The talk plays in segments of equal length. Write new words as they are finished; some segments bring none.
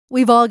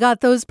We've all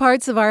got those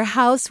parts of our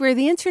house where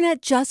the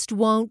internet just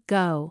won't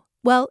go.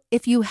 Well,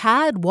 if you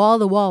had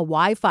wall-to-wall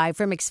Wi-Fi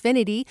from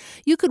Xfinity,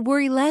 you could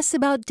worry less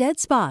about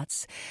dead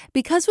spots.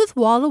 Because with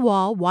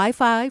wall-to-wall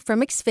Wi-Fi from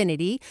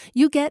Xfinity,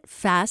 you get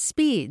fast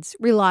speeds,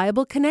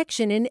 reliable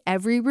connection in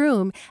every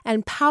room,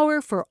 and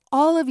power for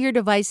all of your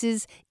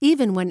devices,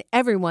 even when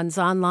everyone's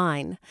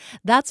online.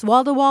 That's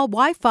wall-to-wall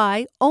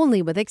Wi-Fi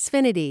only with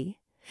Xfinity.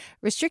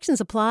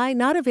 Restrictions apply,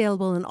 not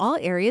available in all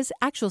areas.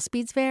 Actual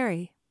speeds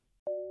vary.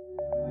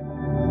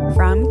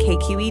 From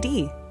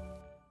KQED.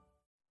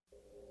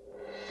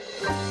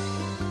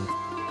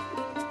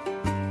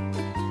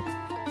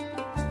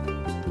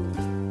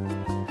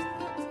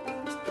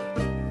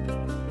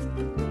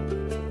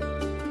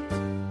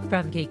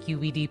 From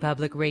KQED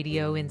Public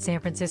Radio in San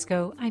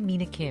Francisco, I'm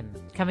Mina Kim.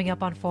 Coming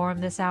up on Forum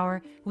this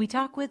hour, we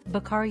talk with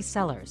Bakari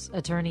Sellers,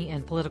 attorney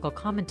and political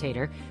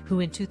commentator,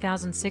 who in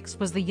 2006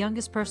 was the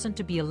youngest person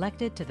to be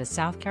elected to the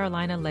South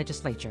Carolina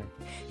legislature.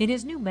 In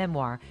his new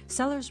memoir,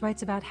 Sellers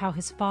writes about how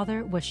his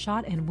father was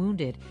shot and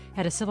wounded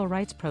at a civil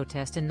rights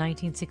protest in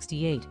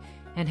 1968,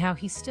 and how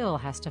he still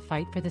has to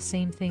fight for the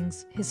same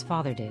things his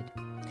father did.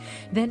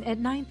 Then at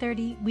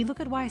 9:30, we look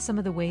at why some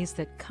of the ways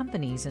that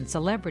companies and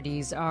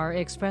celebrities are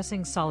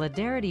expressing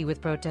solidarity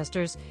with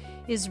protesters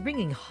is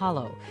ringing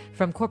hollow,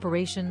 from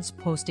corporations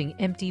posting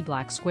empty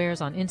black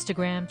squares on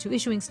Instagram to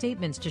issuing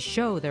statements to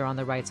show they're on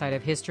the right side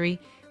of history.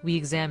 We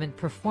examine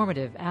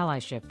performative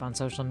allyship on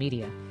social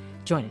media.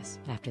 Join us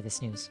after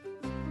this news.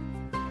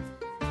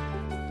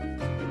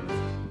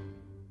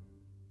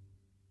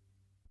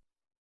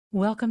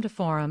 Welcome to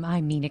Forum.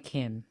 I'm Mina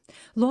Kim.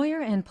 Lawyer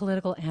and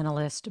political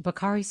analyst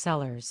Bakari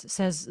Sellers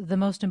says the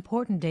most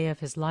important day of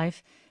his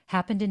life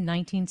happened in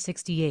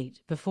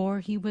 1968, before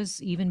he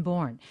was even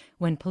born,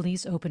 when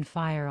police opened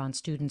fire on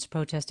students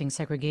protesting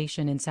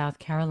segregation in South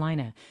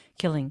Carolina,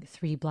 killing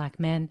 3 black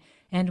men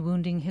and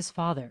wounding his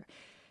father.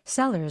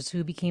 Sellers,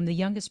 who became the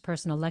youngest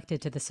person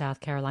elected to the South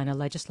Carolina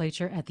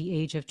legislature at the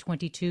age of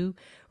 22,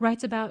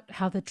 writes about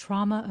how the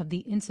trauma of the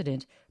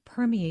incident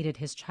permeated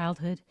his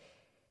childhood,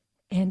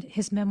 and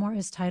his memoir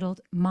is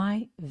titled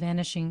My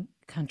Vanishing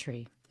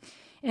Country.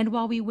 And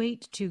while we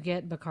wait to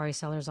get Bakari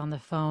Sellers on the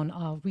phone,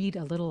 I'll read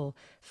a little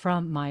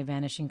from My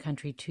Vanishing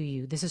Country to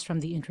you. This is from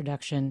the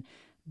introduction,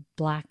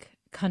 Black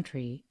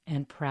Country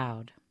and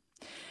Proud.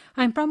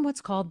 I'm from what's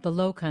called the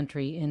Low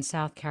Country in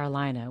South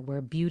Carolina,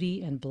 where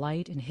beauty and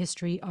blight and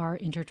history are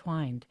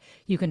intertwined.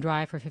 You can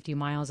drive for 50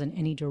 miles in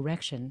any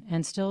direction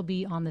and still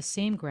be on the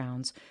same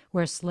grounds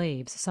where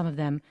slaves, some of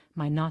them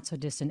my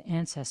not-so-distant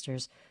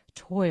ancestors,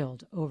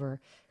 toiled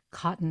over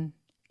cotton,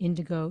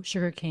 indigo,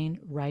 sugarcane,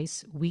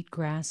 rice,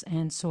 wheatgrass,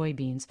 and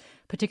soybeans.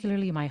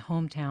 Particularly my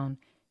hometown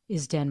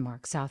is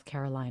Denmark, South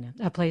Carolina,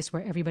 a place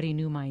where everybody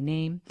knew my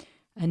name,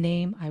 a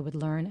name I would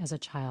learn as a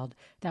child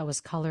that was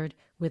colored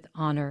with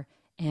honor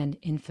and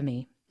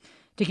infamy.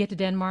 To get to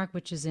Denmark,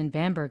 which is in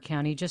Bamberg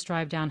County, just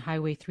drive down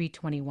Highway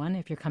 321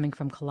 if you're coming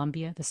from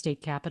Columbia, the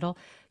state capital.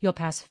 You'll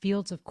pass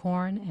fields of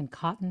corn and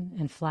cotton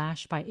and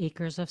flash by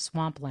acres of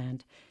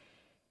swampland,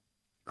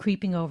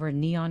 creeping over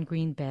neon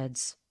green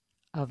beds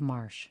of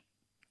marsh.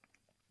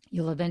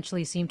 You'll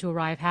eventually seem to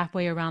arrive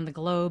halfway around the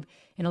globe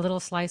in a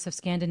little slice of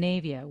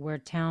Scandinavia, where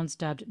towns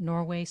dubbed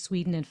Norway,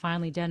 Sweden, and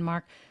finally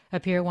Denmark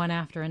appear one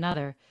after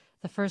another.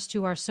 The first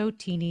 2 are so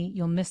teeny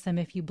you'll miss them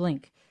if you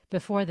blink.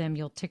 Before them,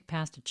 you'll tick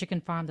past a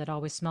chicken farm that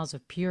always smells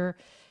of pure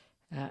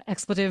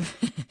expletive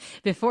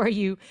before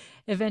you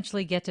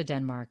eventually get to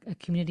Denmark, a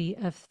community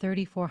of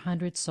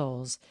 3,400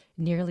 souls,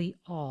 nearly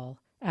all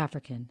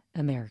African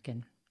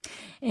American.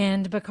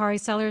 And Bakari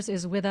Sellers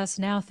is with us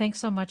now. Thanks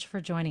so much for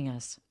joining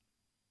us.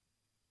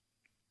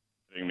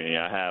 Me,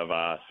 I have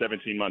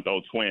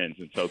 17-month-old twins,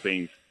 and so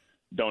things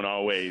don't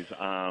always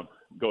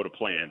go to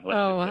plan.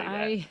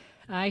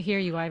 I hear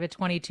you. I have a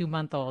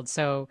 22-month-old,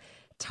 so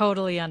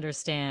totally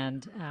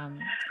understand.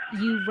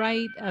 You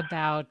write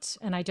about,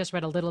 and I just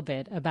read a little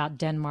bit about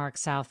Denmark,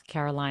 South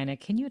Carolina.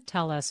 Can you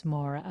tell us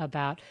more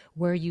about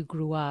where you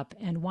grew up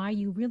and why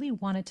you really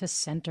wanted to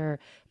center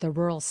the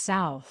rural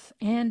South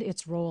and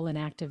its role in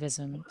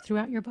activism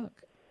throughout your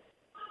book?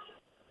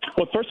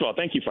 Well, first of all,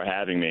 thank you for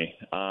having me.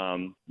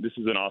 This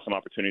is an awesome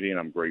opportunity, and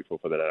I'm grateful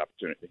for that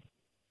opportunity.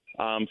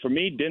 For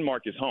me,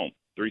 Denmark is home.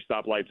 3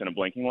 stoplights and a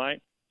blinking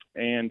light.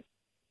 And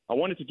I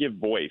wanted to give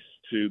voice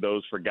to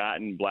those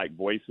forgotten Black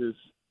voices,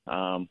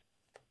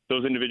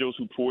 those individuals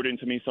who poured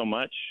into me so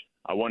much.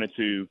 I wanted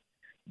to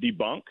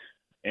debunk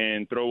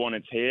and throw on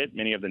its head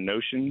many of the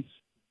notions.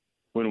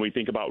 When we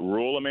think about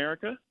rural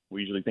America,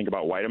 we usually think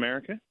about white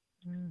America.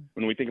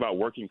 When we think about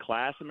working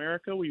class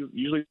America, we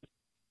usually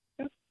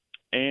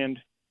 – and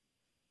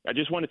I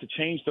just wanted to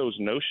change those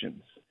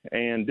notions.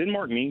 And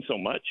Denmark means so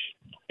much,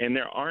 and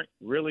there aren't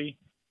really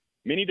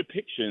many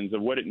depictions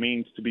of what it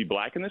means to be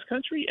Black in this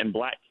country and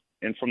Black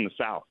and from the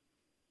South.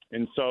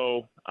 And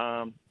so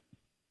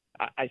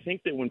I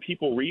think that when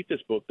people read this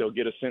book, they'll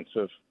get a sense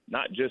of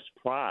not just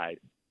pride,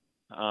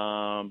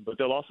 but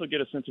they'll also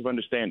get a sense of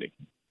understanding.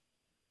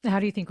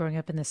 How do you think growing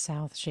up in the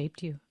South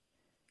shaped you?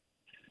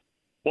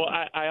 Well,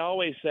 I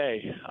always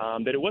say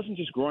that it wasn't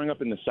just growing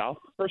up in the South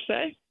per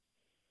se,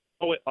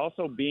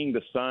 also being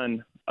the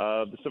son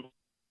of the civil.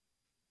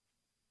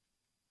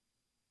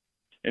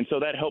 And so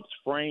that helps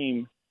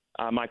frame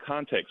my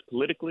context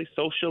politically,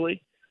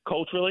 socially,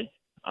 culturally.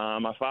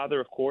 My father,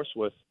 of course,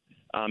 was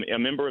a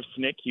member of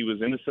SNCC. He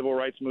was in the civil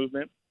rights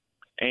movement.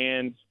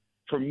 And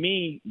for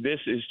me, this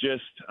is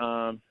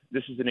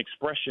an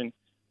expression.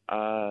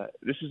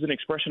 This is an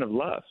expression of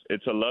love.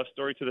 It's a love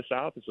story to the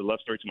South. It's a love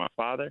story to my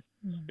father.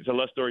 Mm-hmm. It's a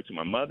love story to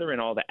my mother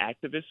and all the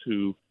activists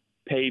who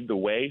paved the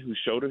way, whose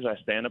shoulders I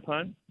stand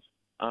upon.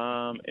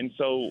 And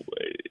so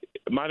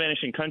My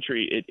Vanishing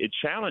Country, it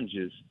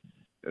challenges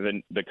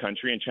the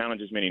country and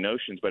challenges many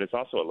notions, but it's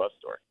also a love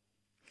story.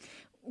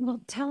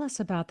 Well, tell us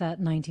about that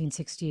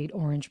 1968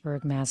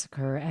 Orangeburg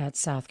massacre at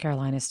South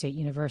Carolina State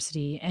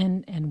University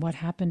and what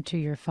happened to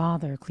your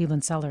father,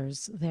 Cleveland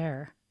Sellers,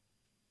 there.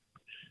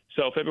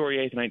 So February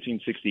 8th,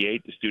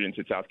 1968, the students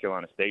at South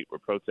Carolina State were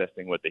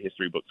protesting what the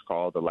history books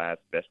call the last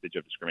vestige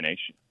of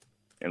discrimination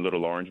in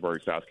Little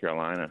Orangeburg, South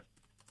Carolina.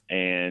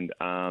 And,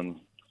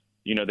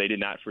 they did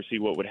not foresee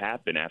what would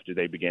happen after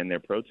they began their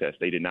protest.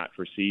 They did not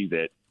foresee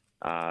that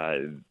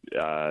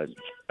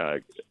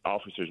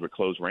officers would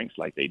close ranks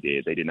like they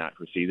did. They did not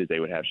foresee that they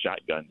would have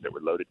shotguns that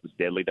were loaded with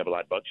deadly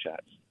double-aught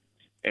buckshots.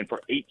 And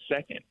for 8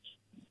 seconds,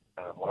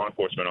 law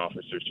enforcement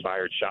officers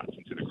fired shots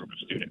into the group of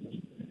students.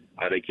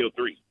 They killed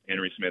 3,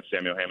 Henry Smith,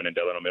 Samuel Hammond, and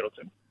Delano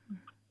Middleton.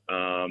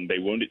 They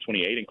wounded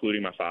 28,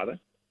 including my father.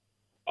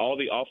 All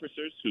the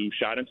officers who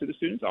shot into the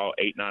students, all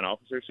 9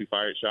 officers who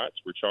fired shots,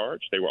 were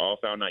charged. They were all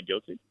found not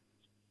guilty.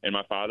 And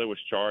my father was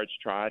charged,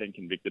 tried, and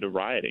convicted of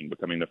rioting,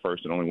 becoming the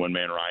first and only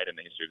one-man riot in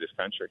the history of this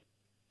country.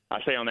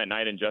 I say on that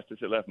night, injustice,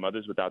 it left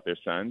mothers without their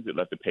sons. It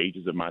left the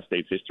pages of my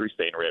state's history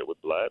stained red with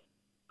blood.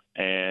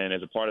 And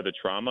as a part of the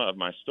trauma of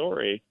my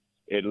story,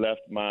 it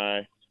left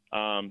my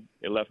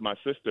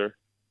sister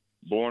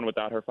born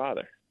without her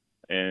father.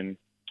 And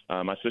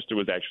my sister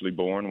was actually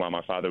born while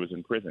my father was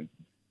in prison.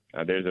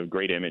 There's a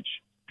great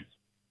image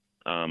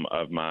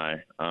of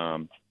my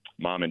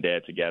mom and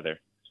dad together.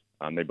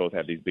 They both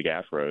have these big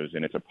afros,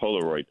 and it's a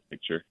Polaroid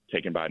picture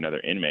taken by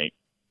another inmate.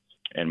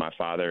 And my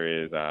father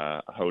is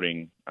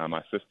holding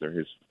my sister,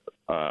 his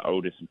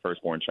oldest and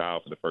firstborn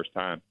child, for the first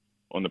time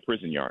on the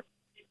prison yard.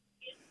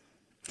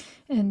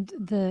 And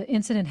the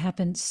incident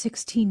happened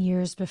 16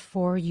 years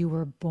before you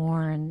were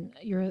born.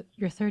 You're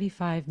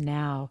 35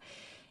 now.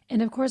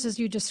 And of course, as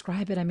you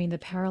describe it, I mean, the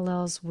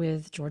parallels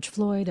with George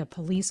Floyd, a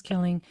police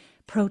killing,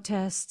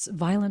 protests,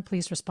 violent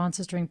police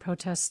responses during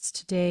protests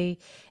today.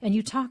 And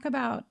you talk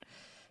about,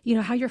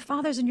 how your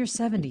father's in your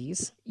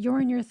 70s, you're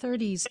in your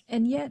 30s,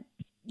 and yet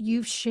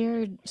you've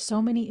shared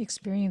so many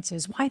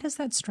experiences. Why does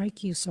that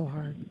strike you so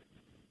hard?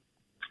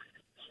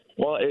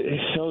 Well, it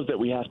shows that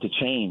we have to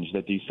change,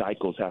 that these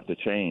cycles have to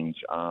change.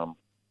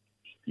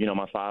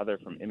 My father,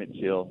 from Emmett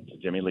Till to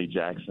Jimmy Lee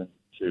Jackson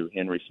to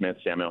Henry Smith,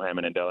 Samuel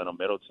Hammond, and Delano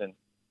Middleton,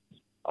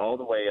 all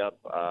the way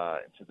up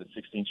to the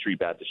 16th Street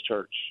Baptist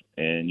Church.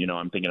 And,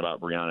 I'm thinking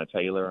about Breonna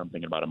Taylor. I'm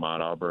thinking about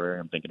Ahmaud Arbery.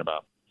 I'm thinking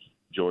about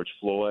George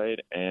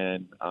Floyd.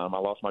 And I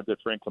lost my good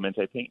friend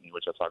Clemente Pinckney,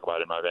 which I talk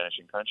about in My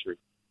Vanishing Country,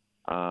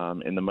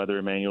 in the Mother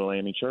Emanuel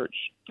AME Church.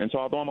 And so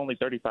although I'm only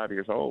 35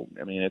 years old,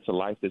 I mean, it's a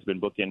life that's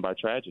been bookended by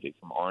tragedy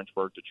from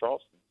Orangeburg to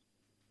Charleston.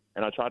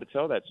 And I try to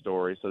tell that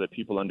story so that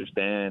people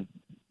understand,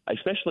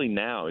 especially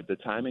now, the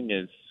timing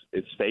is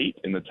fate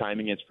and the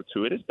timing is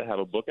fortuitous to have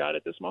a book out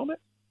at this moment.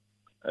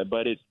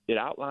 But it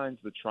outlines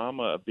the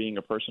trauma of being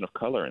a person of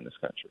color in this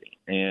country.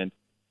 And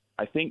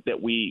I think that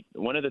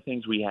one of the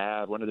things we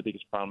have, one of the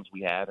biggest problems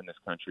we have in this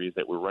country is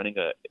that we're running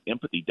an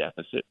empathy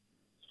deficit.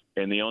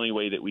 And the only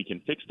way that we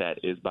can fix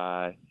that is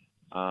by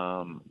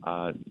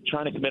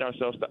trying to commit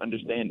ourselves to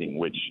understanding,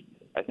 which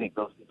I think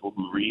those people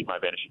who read My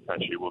Vanishing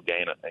Country will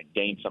gain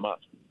some of.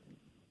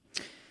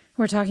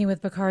 We're talking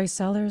with Bakari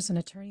Sellers, an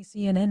attorney,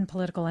 CNN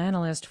political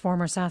analyst,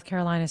 former South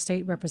Carolina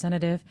State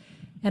Representative,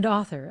 and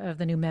author of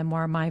the new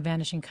memoir, My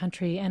Vanishing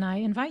Country. And I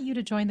invite you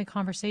to join the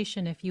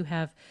conversation if you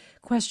have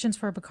questions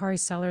for Bakari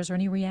Sellers or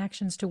any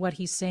reactions to what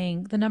he's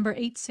saying. The number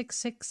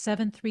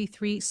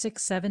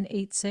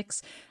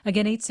 866-733-6786.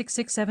 Again,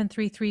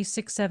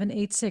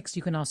 866-733-6786.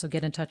 You can also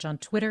get in touch on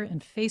Twitter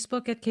and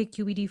Facebook at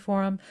KQED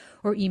Forum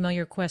or email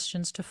your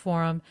questions to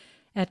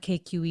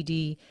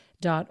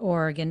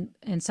forum@kqed.org.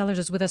 And Sellers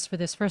is with us for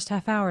this first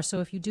half hour, so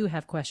if you do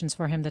have questions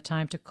for him, the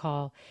time to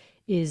call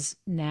is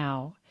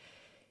now.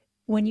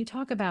 When you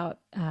talk about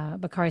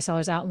Bakari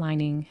Sellers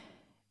outlining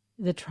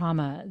the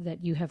trauma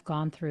that you have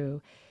gone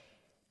through,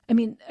 I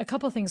mean, a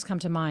couple of things come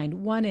to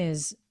mind. One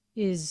is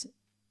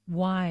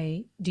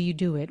why do you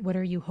do it? What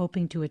are you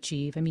hoping to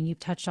achieve? I mean, you've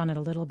touched on it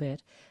a little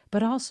bit,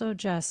 but also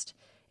just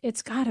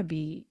it's got to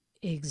be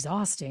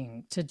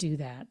exhausting to do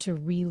that, to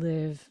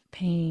relive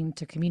pain,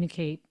 to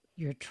communicate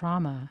your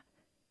trauma.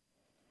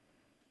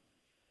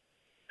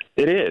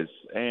 It is.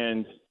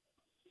 And,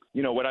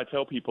 what I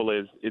tell people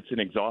is it's an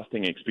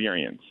exhausting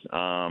experience.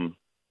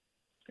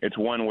 It's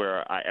one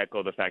where I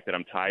echo the fact that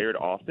I'm tired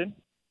often,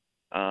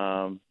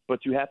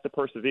 but you have to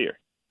persevere.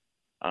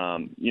 I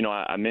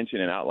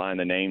mentioned and outlined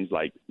the names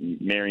like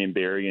Marion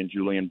Barry and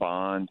Julian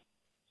Bond,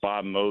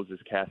 Bob Moses,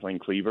 Kathleen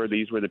Cleaver.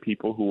 These were the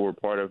people who were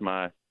part of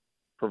my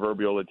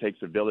proverbial "it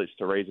takes a village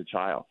to raise a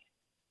child."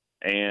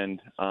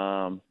 And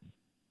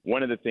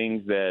one of the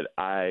things that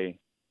I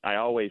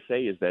always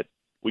say is that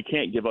we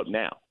can't give up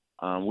now.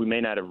 We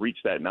may not have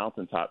reached that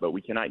mountaintop, but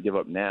we cannot give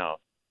up now.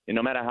 And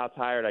no matter how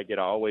tired I get,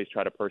 I always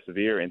try to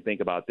persevere and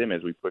think about them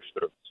as we push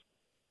through.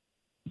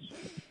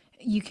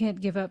 You can't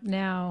give up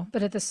now,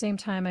 but at the same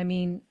time, I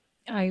mean,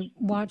 I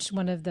watched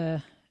one of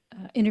the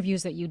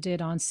interviews that you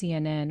did on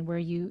CNN where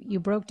you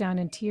broke down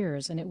in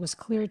tears, and it was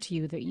clear to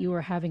you that you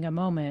were having a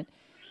moment.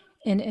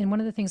 And one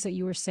of the things that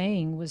you were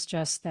saying was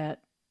just that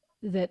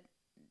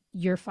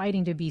you're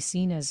fighting to be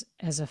seen as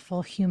a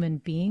full human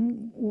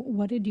being.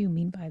 What did you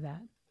mean by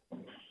that?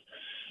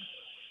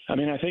 I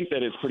mean, I think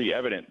that it's pretty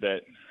evident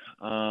that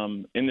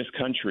in this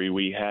country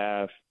we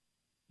have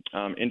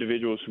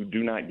individuals who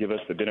do not give us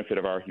the benefit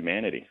of our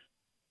humanity.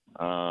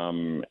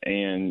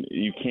 And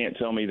you can't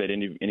tell me that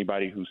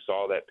anybody who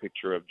saw that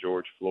picture of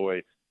George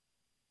Floyd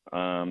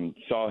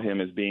saw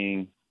him as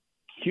being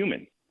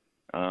human.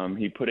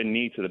 He put a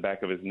knee to the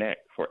back of his neck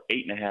for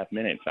 8.5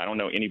 minutes. I don't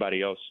know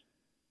anybody else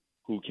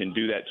who can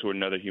do that to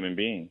another human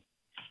being.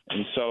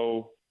 And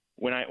so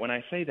when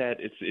I say that,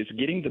 it's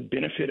getting the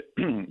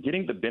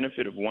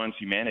benefit of one's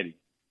humanity,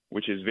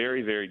 which is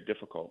very, very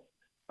difficult,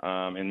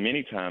 and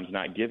many times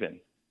not given.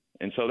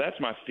 And so that's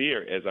my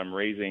fear as I'm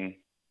raising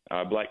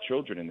Black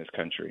children in this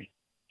country,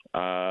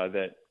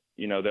 that,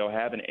 you know, they'll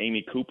have an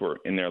Amy Cooper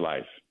in their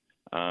life.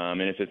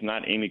 And if it's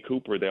not Amy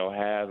Cooper, they'll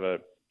have a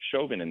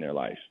Chauvin in their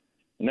life.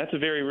 And that's a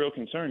very real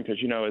concern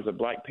because, you know, as a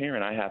Black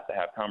parent, I have to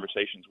have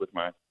conversations with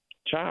my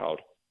child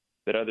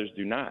that others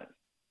do not.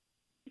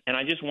 And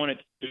I just wanted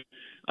to,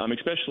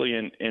 especially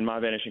in My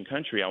Vanishing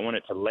Country, I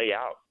wanted to lay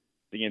out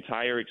the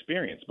entire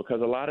experience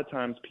because a lot of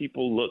times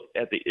people look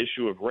at the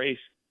issue of race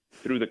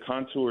through the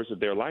contours of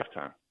their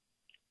lifetime.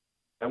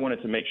 I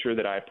wanted to make sure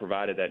that I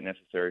provided that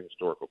necessary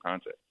historical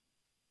context.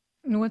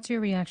 And what's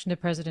your reaction to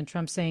President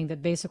Trump saying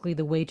that basically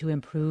the way to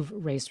improve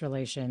race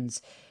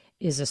relations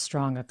is a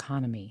strong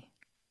economy?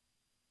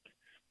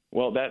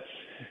 Well, that's,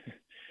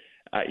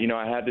 you know,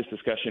 I had this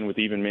discussion with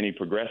even many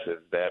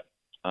progressives that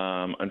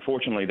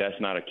unfortunately that's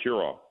not a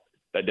cure-all.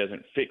 That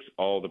doesn't fix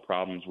all the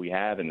problems we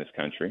have in this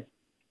country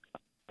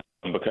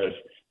because,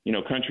 you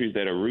know, countries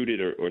that are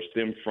rooted or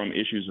stem from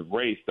issues of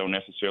race don't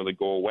necessarily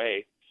go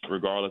away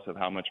regardless of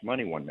how much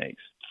money one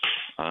makes.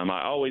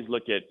 I always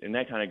look at, and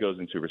that kind of goes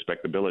into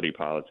respectability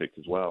politics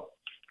as well.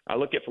 I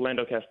look at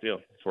Philando Castile,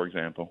 for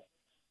example,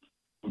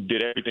 who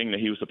did everything that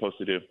he was supposed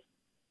to do.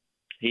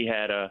 He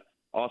had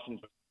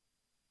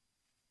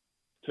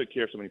took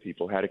care of so many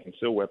people, had a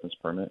concealed weapons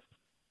permit,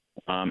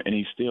 and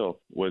he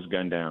still was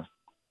gunned down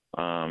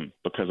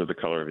because of the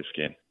color of his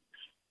skin.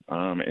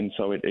 And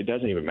so it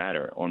doesn't even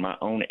matter. On my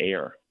own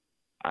air,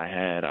 I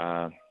had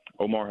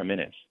Omar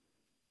Jimenez,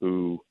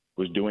 who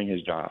was doing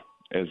his job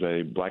as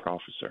a Black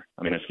officer,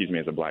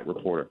 as a Black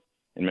reporter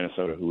in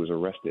Minnesota who was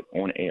arrested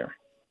on air.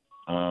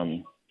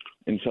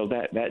 And so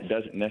that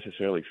doesn't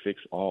necessarily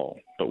fix all,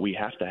 but we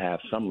have to have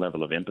some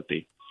level of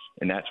empathy,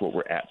 and that's what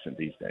we're absent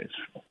these days.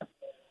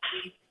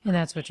 And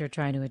that's what you're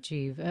trying to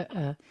achieve,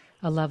 a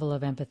level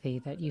of empathy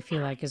that you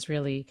feel like is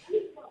really,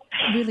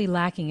 really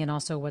lacking, and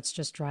also what's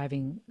just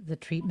driving the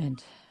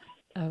treatment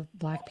of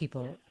Black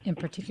people in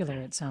particular,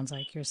 it sounds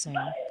like you're saying.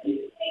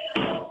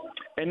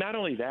 And not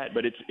only that,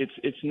 but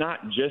it's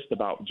not just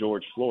about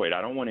George Floyd. I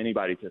don't want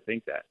anybody to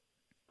think that.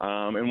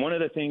 And one of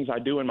the things I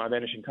do in My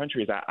Vanishing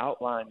Country is I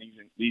outline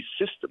these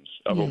systems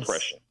of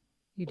oppression.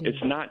 You do.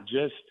 It's not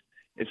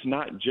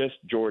just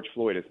George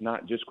Floyd. It's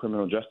not just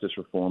criminal justice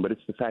reform, but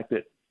it's the fact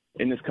that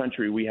in this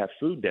country we have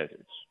food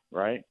deserts,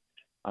 right?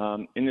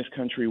 In this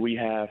country we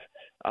have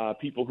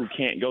people who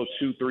can't go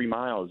 2-3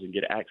 miles and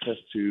get access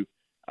to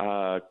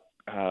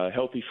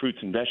healthy fruits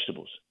and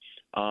vegetables.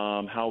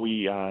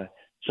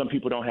 Some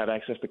people don't have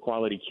access to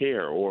quality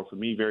care, or for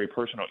me, very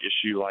personal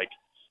issue like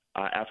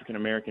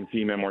African-American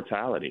female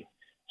mortality.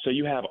 So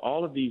you have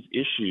all of these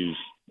issues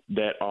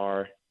that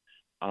are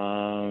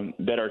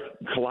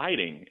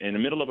colliding in the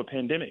middle of a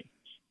pandemic.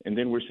 And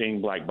then we're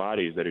seeing Black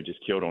bodies that are just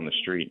killed on the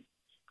street.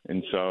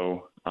 And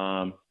so,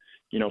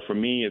 for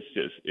me,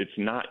 it's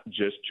not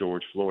just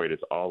George Floyd,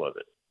 it's all of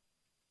it.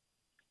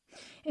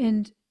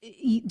 And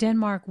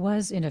Denmark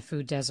was in a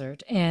food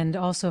desert and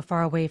also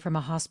far away from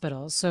a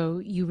hospital. So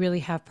you really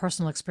have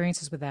personal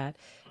experiences with that.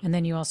 And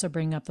then you also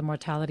bring up the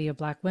mortality of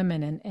Black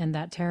women and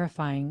that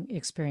terrifying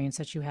experience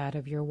that you had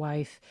of your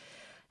wife,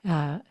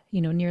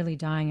 nearly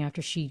dying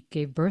after she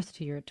gave birth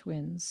to your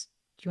twins.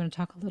 Do you want to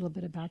talk a little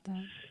bit about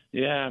that?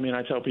 Yeah,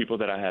 I tell people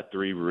that I had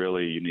 3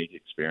 really unique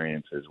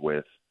experiences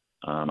with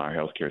our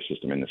healthcare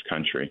system in this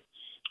country.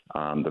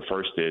 The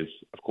first is,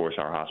 of course,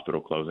 our hospital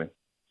closing.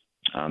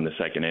 The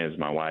second is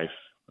my wife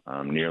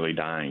nearly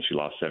dying. She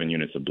lost 7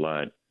 units of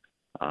blood.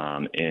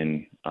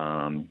 She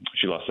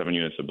lost 7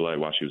 units of blood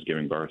while she was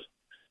giving birth.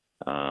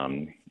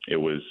 It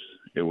was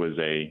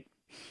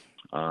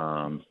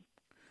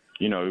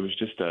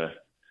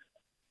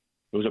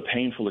a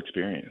painful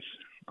experience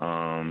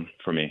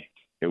for me.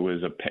 It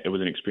was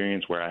an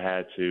experience where I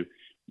had to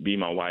be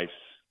my wife's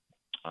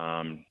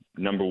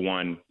number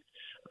one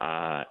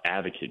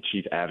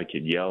chief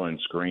advocate, yell and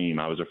scream.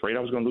 I was afraid I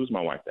was going to lose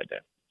my wife that day.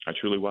 I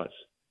truly was.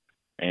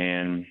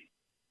 And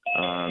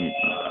I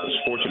was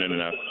fortunate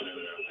enough.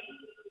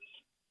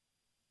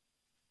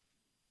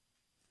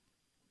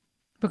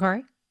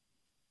 Bakari?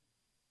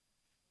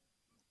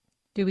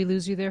 Did we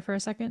lose you there for a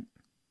second?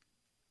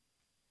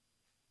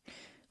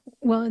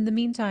 Well, in the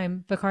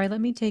meantime, Bakari,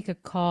 let me take a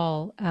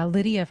call.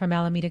 Lydia from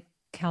Alameda,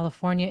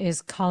 California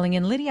is calling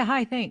in. Lydia,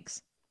 hi,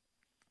 thanks.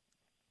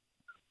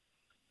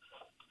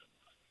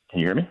 Can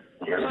you hear me?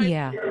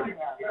 Yeah.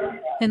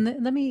 And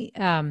let me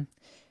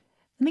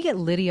get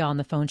Lydia on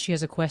the phone. She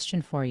has a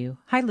question for you.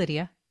 Hi,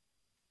 Lydia.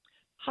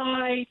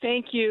 Hi,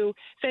 thank you.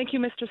 Thank you,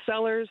 Mr.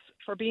 Sellers,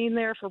 for being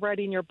there, for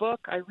writing your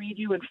book. I read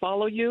you and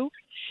follow you.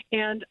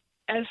 And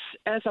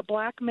as a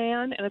black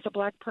man and as a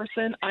black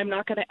person, I'm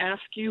not going to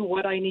ask you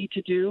what I need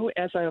to do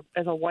as a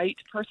white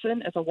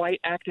person, as a white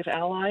active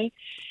ally.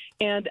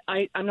 And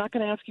I'm not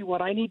going to ask you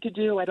what I need to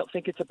do. I don't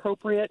think it's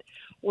appropriate.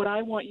 What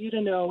I want you to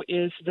know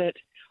is that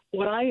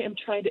what I am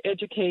trying to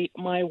educate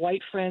my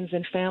white friends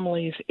and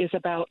families is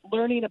about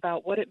learning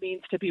about what it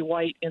means to be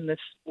white in this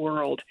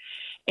world,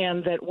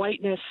 and that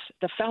whiteness,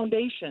 the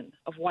foundation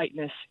of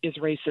whiteness, is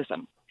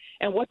racism.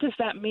 And what does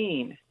that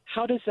mean?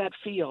 How does that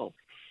feel?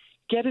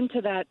 Get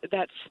into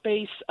that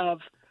space of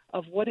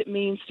what it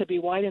means to be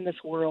white in this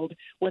world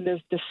when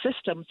there's the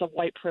systems of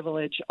white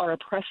privilege are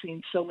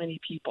oppressing so many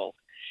people.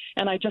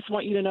 And I just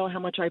want you to know how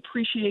much I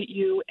appreciate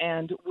you,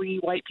 and we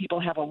white people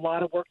have a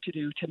lot of work to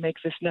do to make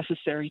this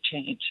necessary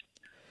change.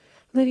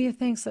 Lydia,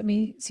 thanks. Let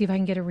me see if I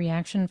can get a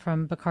reaction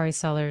from Bakari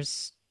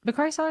Sellers.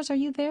 Bakari Sellers, are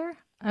you there?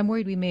 I'm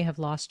worried we may have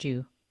lost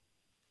you.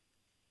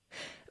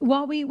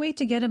 While we wait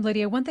to get him,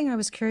 Lydia, one thing I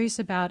was curious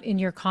about in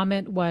your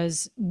comment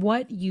was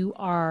what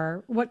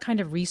kind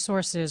of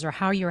resources or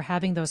how you're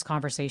having those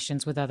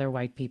conversations with other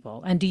white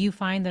people. And do you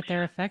find that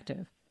they're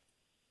effective?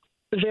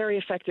 Very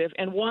effective.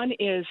 And one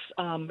is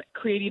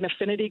creating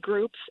affinity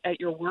groups at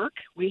your work.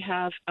 We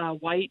have a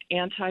white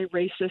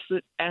anti-racism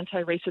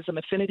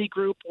affinity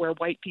group where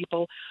white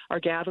people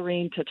are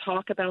gathering to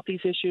talk about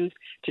these issues,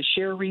 to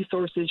share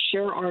resources,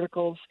 share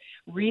articles,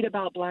 read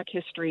about Black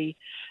history,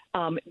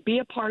 be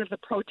a part of the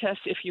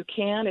protests if you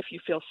can, if you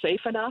feel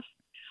safe enough.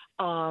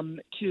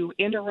 To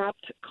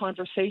interrupt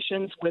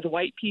conversations with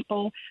white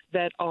people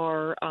that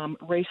are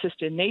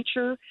racist in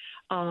nature,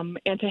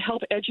 and to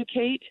help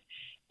educate,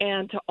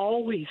 and to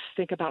always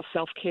think about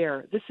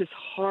self-care. This is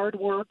hard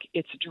work.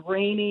 It's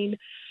draining,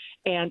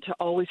 and to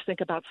always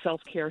think about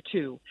self-care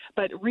too.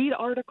 But read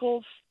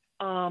articles.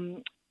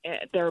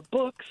 There are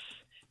books.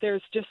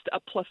 There's just a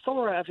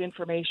plethora of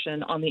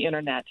information on the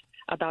internet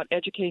about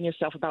educating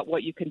yourself about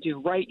what you can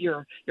do. Write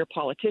your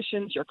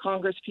politicians, your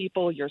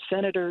congresspeople, your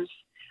senators,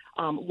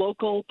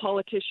 local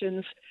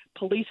politicians,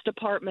 police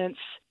departments,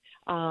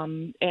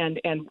 and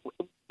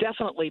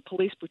definitely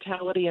police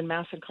brutality and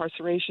mass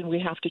incarceration.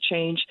 We have to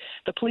change.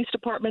 The police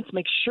departments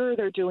make sure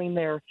they're doing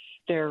their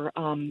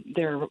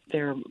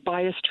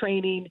bias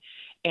training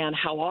and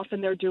how often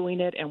they're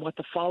doing it and what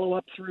the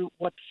follow-up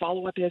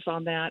is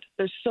on that.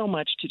 There's so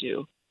much to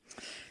do.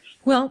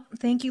 Well,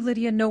 thank you,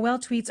 Lydia. Noel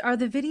tweets, are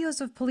the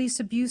videos of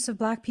police abuse of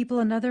Black people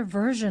another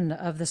version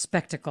of the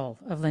spectacle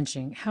of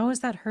lynching? How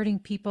is that hurting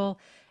people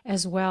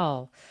as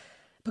well?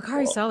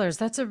 Bakari Sellers,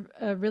 that's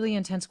a really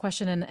intense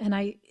question. And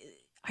I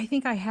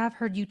think I have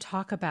heard you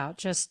talk about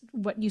just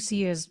what you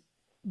see as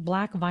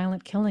Black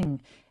violent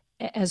killing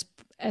as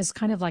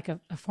kind of like a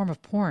form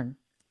of porn.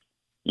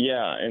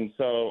 Yeah, and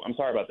so I'm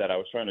sorry about that. I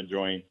was trying to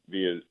join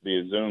via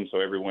Zoom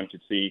so everyone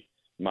could see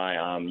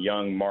my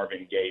young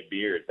Marvin Gaye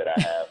beard that I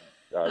have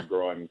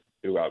growing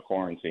throughout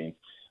quarantine.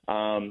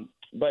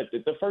 But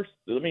the first,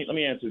 let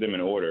me answer them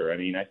in order. I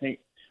mean, I think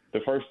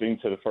the first thing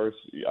to the first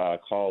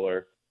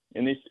caller.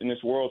 In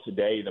this world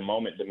today, the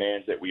moment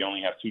demands that we only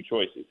have two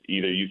choices.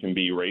 Either you can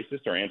be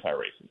racist or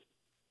anti-racist.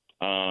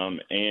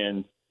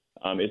 And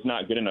it's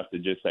not good enough to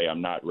just say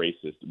I'm not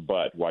racist,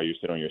 but while you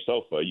sit on your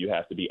sofa, you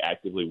have to be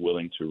actively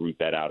willing to root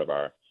that out of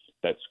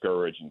that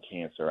scourge and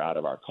cancer out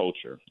of our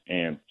culture.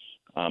 And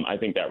I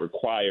think that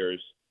requires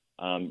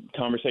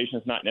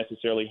conversations not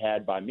necessarily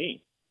had by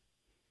me.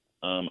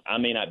 I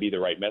may not be the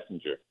right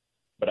messenger,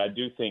 but I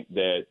do think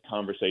that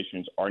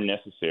conversations are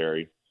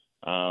necessary.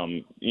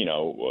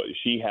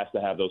 She has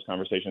to have those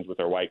conversations with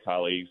her white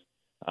colleagues.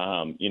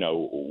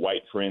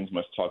 White friends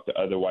must talk to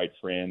other white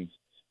friends.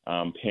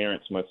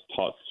 Parents must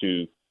talk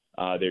to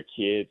their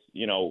kids.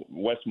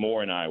 Wes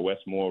Moore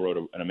wrote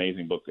an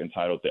amazing book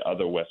entitled The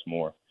Other Wes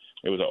Moore.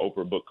 It was an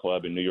Oprah Book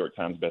Club and New York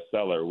Times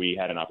bestseller. We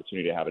had an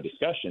opportunity to have a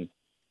discussion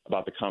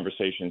about the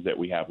conversations that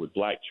we have with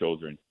Black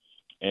children.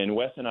 And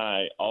Wes and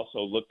I also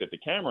looked at the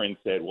camera and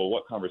said, well,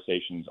 what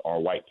conversations are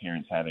white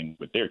parents having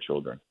with their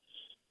children?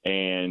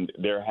 And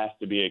there has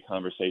to be a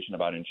conversation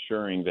about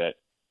ensuring that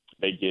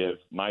they give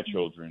my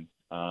children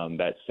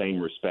that same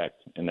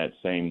respect and that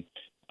same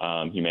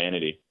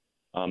humanity.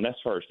 That's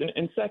first.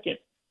 And second,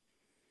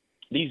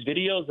 these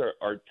videos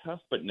are tough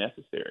but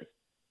necessary.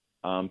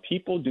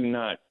 People do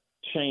not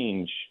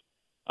change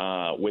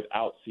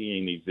without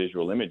seeing these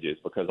visual images,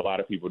 because a lot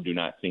of people do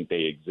not think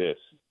they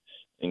exist.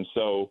 And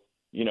so,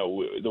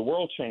 the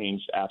world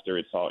changed after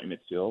it saw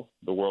Emmett Till.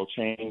 The world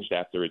changed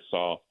after it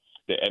saw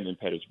the Edmund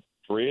Pettus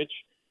Bridge.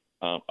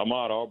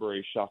 Ahmaud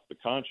Arbery shocked the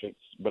conscience.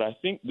 But I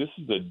think this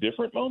is a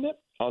different moment,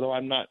 although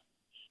I'm not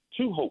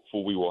too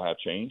hopeful we will have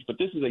change. But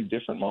this is a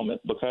different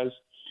moment because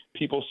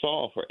people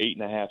saw for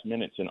 8.5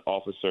 minutes an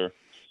officer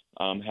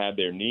had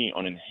their knee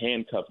on a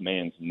handcuffed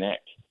man's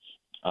neck.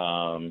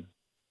 And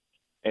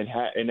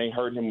they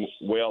heard him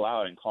wail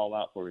out and call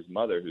out for his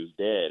mother who's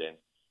dead. And,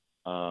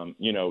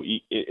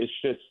 it's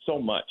just so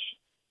much.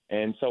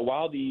 And so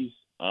while these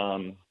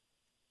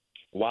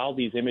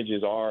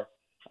images are,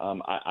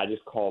 I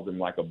just call them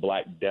like a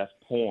Black Death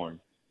porn,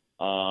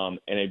 and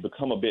they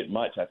become a bit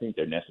much, I think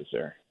they're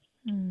necessary.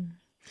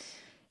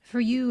 For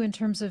you, in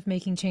terms of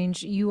making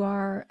change, you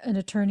are an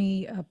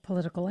attorney, a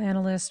political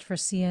analyst for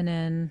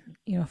CNN,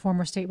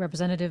 former state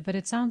representative, but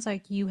it sounds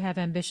like you have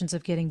ambitions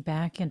of getting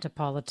back into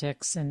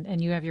politics,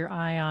 and you have your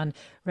eye on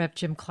Rep.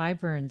 Jim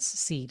Clyburn's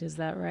seat. Is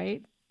that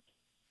right?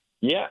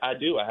 Yeah, I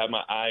do. I have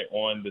my eye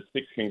on the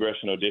 6th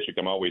Congressional District.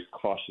 I'm always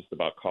cautious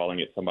about calling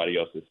it somebody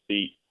else's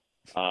seat.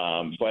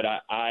 But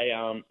I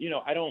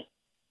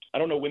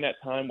don't know when that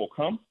time will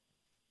come.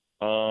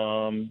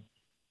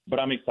 But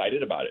I'm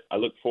excited about it. I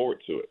look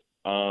forward to it.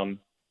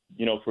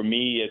 For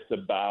me, it's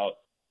about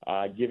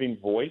giving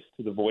voice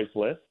to the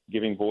voiceless,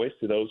 giving voice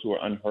to those who are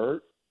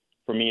unheard.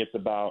 For me, it's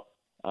about,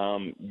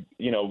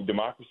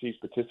 democracy is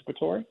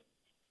participatory.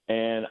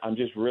 And I'm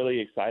just really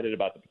excited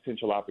about the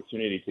potential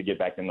opportunity to get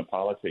back into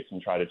politics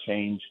and try to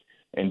change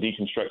and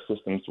deconstruct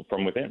systems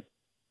from within.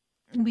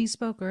 We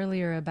spoke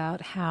earlier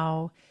about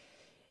how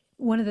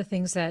one of the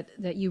things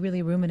that you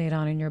really ruminate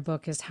on in your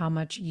book is how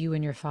much you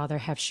and your father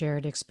have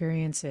shared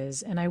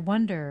experiences. And I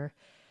wonder,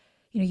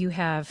 you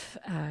have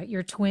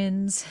your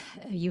twins,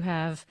 you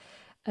have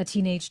a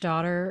teenage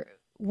daughter.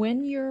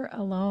 When you're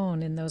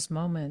alone in those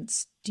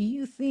moments, do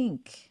you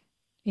think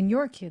in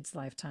your kids'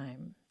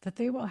 lifetime that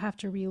they will have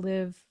to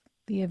relive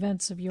the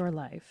events of your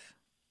life?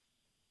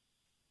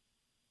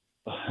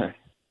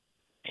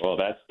 Well,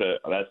 that's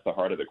the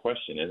heart of the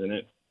question, isn't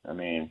it? I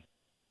mean,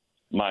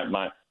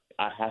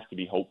 I have to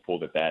be hopeful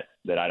that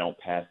I don't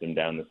pass them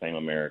down the same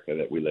America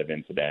that we live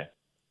in today.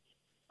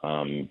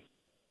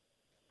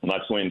 My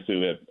twins,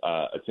 who have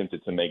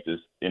attempted to make this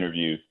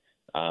interview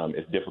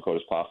as difficult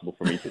as possible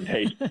for me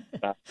today,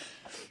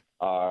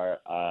 are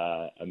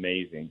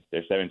amazing.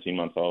 They're 17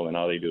 months old, and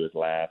all they do is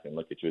laugh and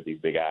look at you with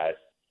these big eyes,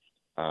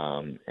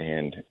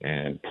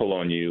 and pull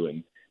on you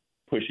and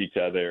push each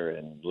other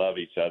and love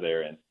each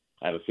other. And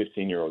I have a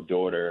 15-year-old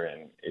daughter,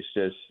 and it's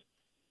just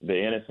the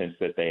innocence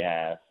that they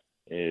have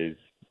is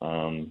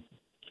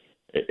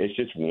it's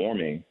just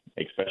warming,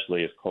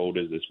 especially as cold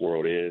as this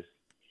world is.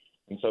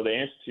 And so the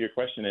answer to your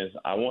question is,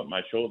 I want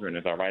my children,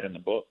 as I write in the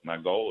book, my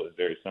goal is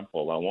very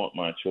simple. I want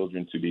my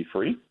children to be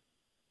free,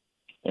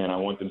 and I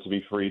want them to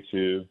be free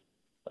to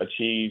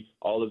achieve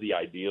all of the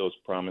ideals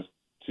promised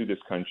to this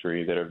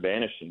country that are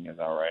vanishing as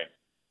I write.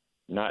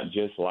 Not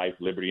just life,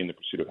 liberty, and the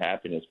pursuit of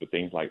happiness, but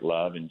things like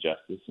love and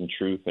justice and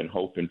truth and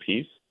hope and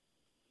peace.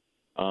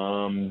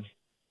 And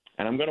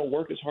I'm going to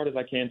work as hard as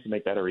I can to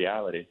make that a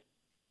reality.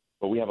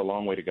 But we have a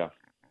long way to go.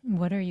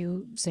 What are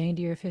you saying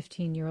to your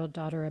 15-year-old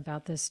daughter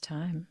about this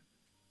time?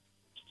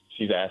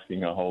 She's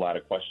asking a whole lot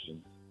of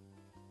questions.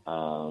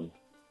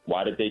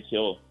 Why did they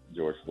kill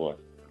George Floyd?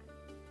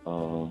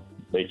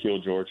 They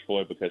killed George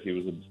Floyd because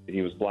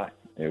he was black.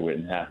 It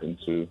wouldn't happen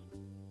to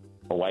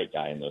a white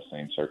guy in those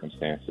same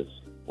circumstances.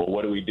 Well,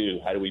 what do we do?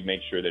 How do we make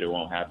sure that it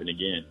won't happen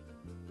again?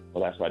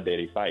 Well, that's why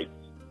Daddy fights.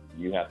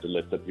 You have to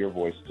lift up your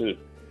voice too.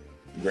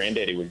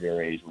 Granddaddy was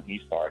your age when he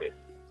started,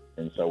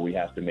 and so we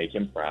have to make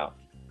him proud.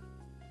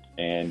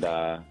 And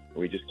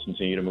we just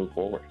continue to move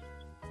forward.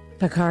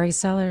 Bakari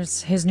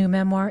Sellers, his new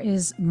memoir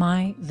is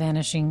My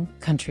Vanishing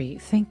Country.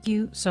 Thank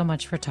you so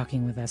much for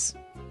talking with us.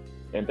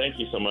 And thank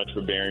you so much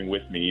for bearing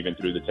with me even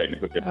through the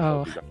technical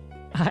difficulties. Oh,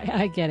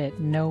 I get it.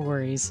 No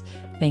worries.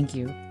 Thank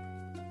you.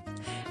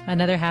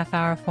 Another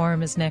half-hour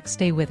forum is next.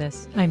 Stay with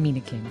us. I'm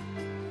Mina Kim.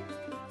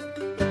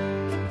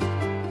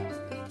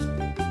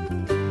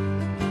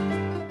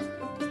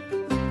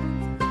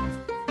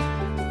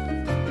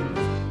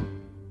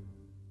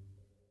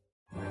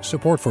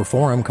 Support for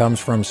Forum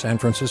comes from San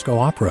Francisco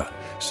Opera.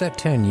 Set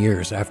 10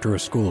 years after a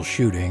school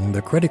shooting,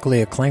 the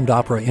critically acclaimed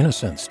opera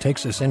Innocence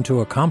takes us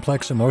into a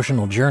complex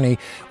emotional journey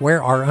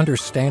where our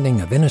understanding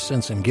of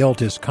innocence and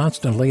guilt is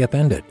constantly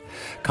upended.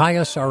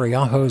 Kaya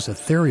Sariaho's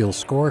ethereal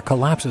score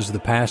collapses the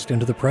past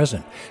into the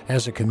present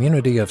as a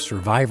community of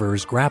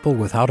survivors grapple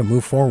with how to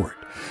move forward.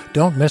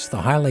 Don't miss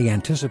the highly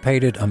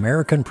anticipated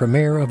American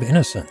premiere of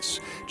Innocence,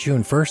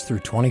 June 1st through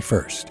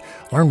 21st.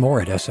 Learn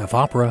more at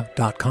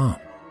sfopera.com.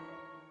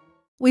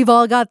 We've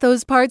all got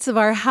those parts of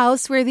our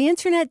house where the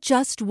internet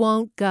just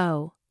won't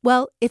go.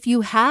 Well, if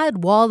you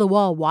had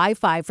wall-to-wall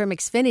Wi-Fi from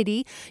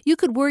Xfinity, you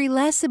could worry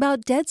less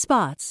about dead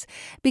spots.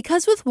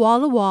 Because with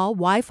wall-to-wall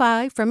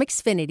Wi-Fi from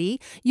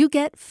Xfinity, you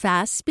get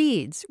fast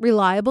speeds,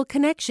 reliable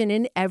connection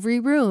in every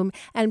room,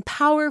 and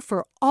power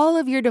for all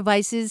of your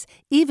devices,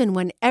 even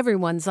when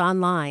everyone's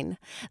online.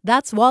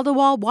 That's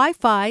wall-to-wall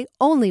Wi-Fi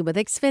only with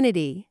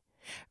Xfinity.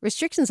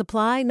 Restrictions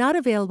apply, not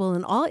available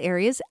in all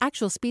areas.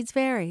 Actual speeds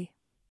vary.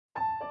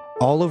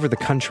 All over the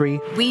country,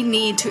 we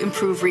need to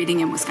improve reading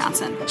in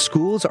Wisconsin.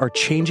 Schools are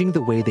changing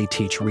the way they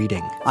teach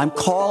reading. I'm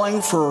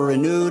calling for a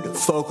renewed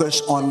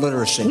focus on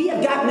literacy. We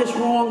have gotten this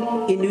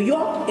wrong in New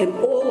York and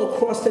all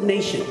across the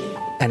nation.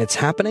 And it's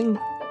happening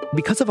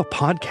because of a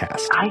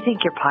podcast. I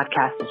think your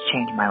podcast has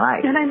changed my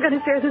life. And I'm going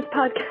to share this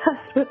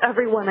podcast with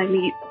everyone I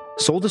meet.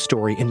 Sold a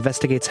Story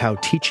investigates how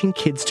teaching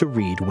kids to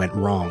read went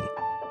wrong.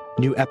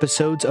 New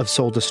episodes of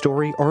Sold a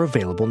Story are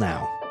available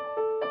now.